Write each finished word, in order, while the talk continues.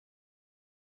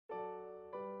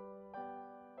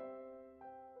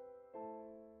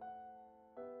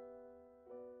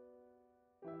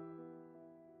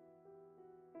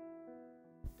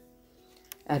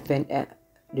Advent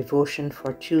devotion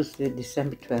for Tuesday,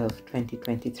 December 12,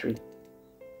 2023.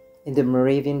 In the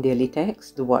Moravian Daily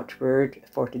Texts, the watchword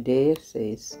for today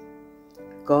says,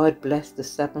 God blessed the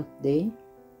seventh day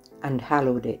and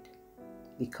hallowed it.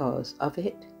 Because of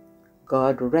it,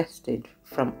 God rested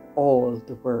from all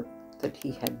the work that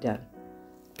he had done.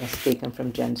 That's taken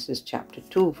from Genesis chapter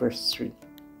 2, verse 3.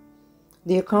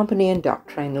 The accompanying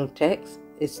doctrinal text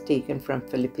is taken from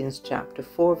Philippians chapter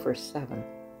 4, verse 7.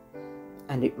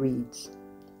 And it reads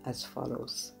as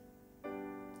follows.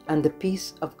 And the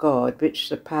peace of God, which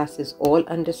surpasses all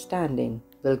understanding,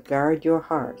 will guard your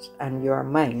hearts and your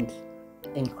minds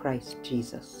in Christ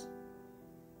Jesus.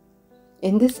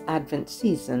 In this Advent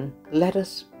season, let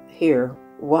us hear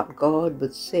what God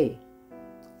would say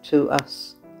to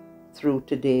us through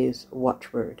today's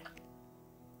watchword.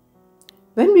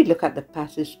 When we look at the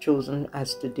passage chosen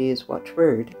as today's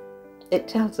watchword, it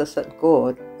tells us that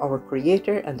God, our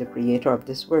Creator and the Creator of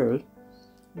this world,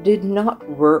 did not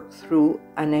work through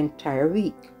an entire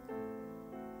week.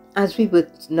 As we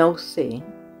would now say,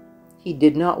 he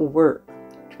did not work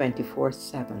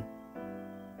 24/7.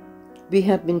 We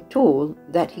have been told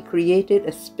that he created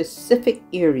a specific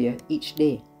area each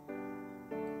day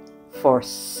for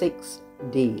 6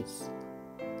 days.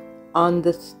 On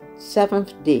the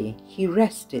seventh day, he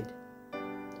rested.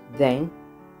 Then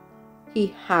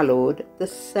he hallowed the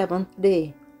seventh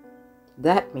day.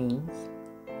 That means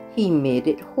he made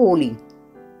it holy.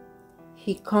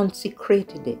 He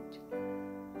consecrated it.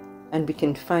 And we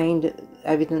can find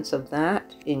evidence of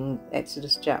that in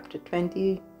Exodus chapter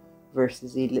 20,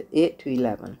 verses 8 to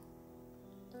 11.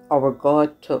 Our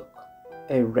God took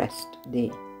a rest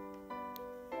day.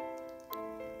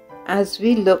 As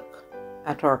we look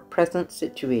at our present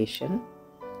situation,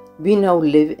 we now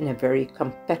live in a very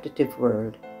competitive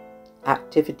world.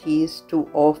 Activities too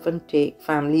often take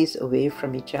families away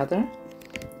from each other,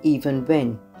 even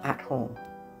when at home.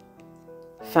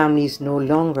 Families no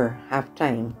longer have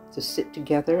time to sit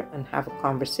together and have a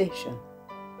conversation,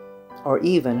 or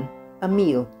even a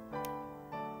meal.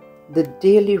 The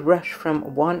daily rush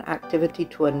from one activity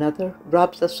to another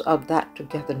robs us of that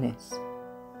togetherness.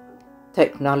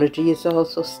 Technology is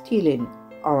also stealing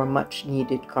our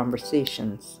much-needed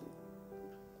conversations.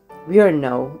 We are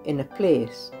now in a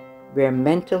place where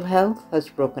mental health has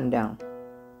broken down.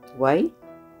 Why?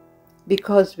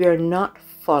 Because we are not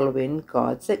following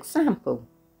God's example.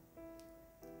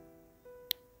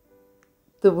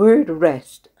 The word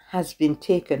rest has been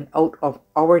taken out of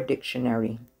our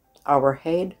dictionary, our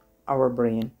head, our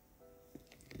brain.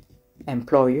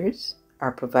 Employers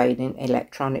are providing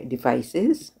electronic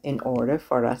devices in order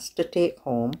for us to take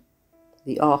home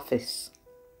the office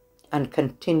and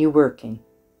continue working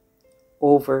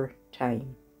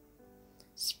overtime.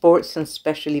 Sports and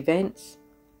special events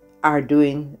are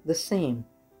doing the same.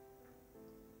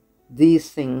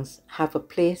 These things have a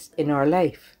place in our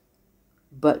life,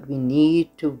 but we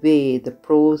need to weigh the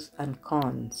pros and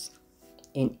cons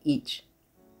in each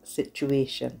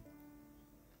situation.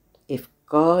 If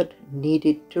God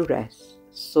needed to rest,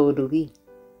 so do we.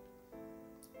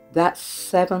 That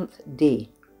seventh day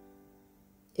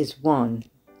is one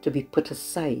to be put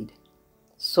aside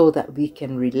so that we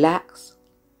can relax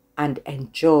and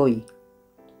enjoy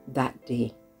that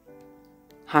day.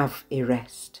 Have a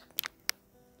rest.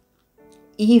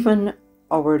 Even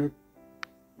our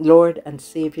Lord and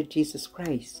Savior Jesus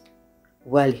Christ,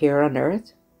 while here on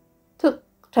earth, took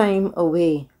time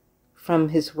away from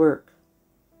his work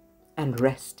and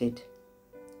rested.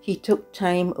 He took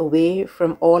time away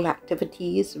from all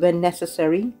activities when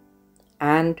necessary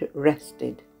and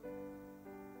rested.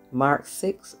 Mark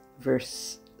 6,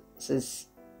 verses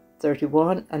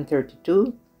 31 and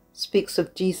 32 speaks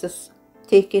of Jesus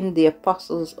taking the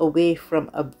apostles away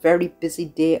from a very busy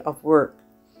day of work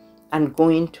and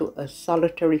going to a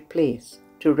solitary place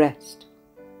to rest.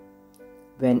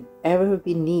 Whenever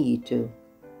he needed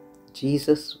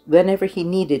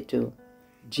to,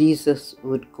 Jesus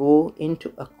would go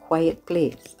into a quiet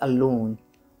place alone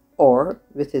or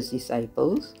with his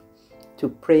disciples to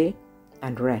pray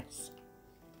and rest.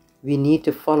 We need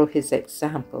to follow his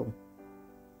example.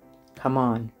 Come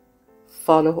on,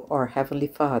 follow our Heavenly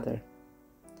Father.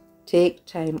 Take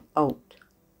time out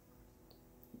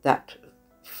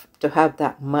to have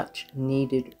that much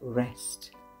needed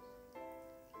rest.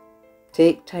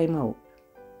 Take time out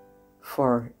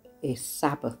for a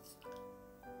Sabbath,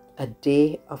 a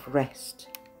day of rest,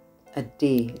 a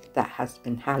day that has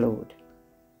been hallowed.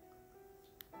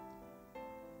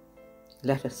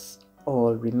 Let us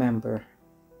all remember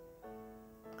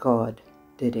God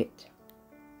did it.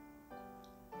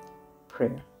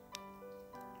 Prayer.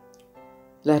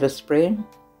 Let us pray.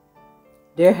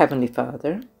 Dear Heavenly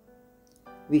Father,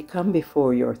 we come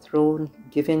before your throne,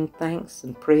 giving thanks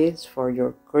and praise for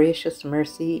your gracious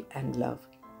mercy and love.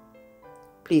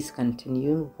 Please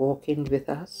continue walking with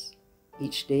us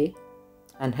each day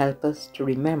and help us to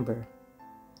remember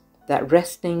that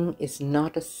resting is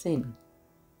not a sin,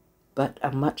 but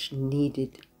a much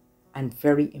needed and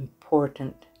very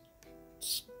important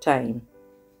time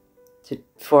to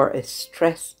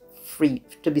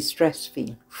be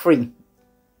stress-free.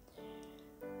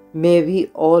 May we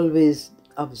always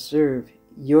observe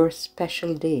your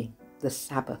special day, the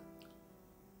Sabbath,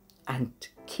 and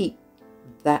keep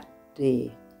that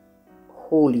day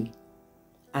holy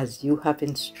as you have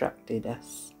instructed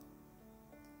us.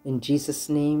 In Jesus'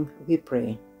 name we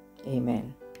pray.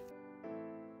 Amen.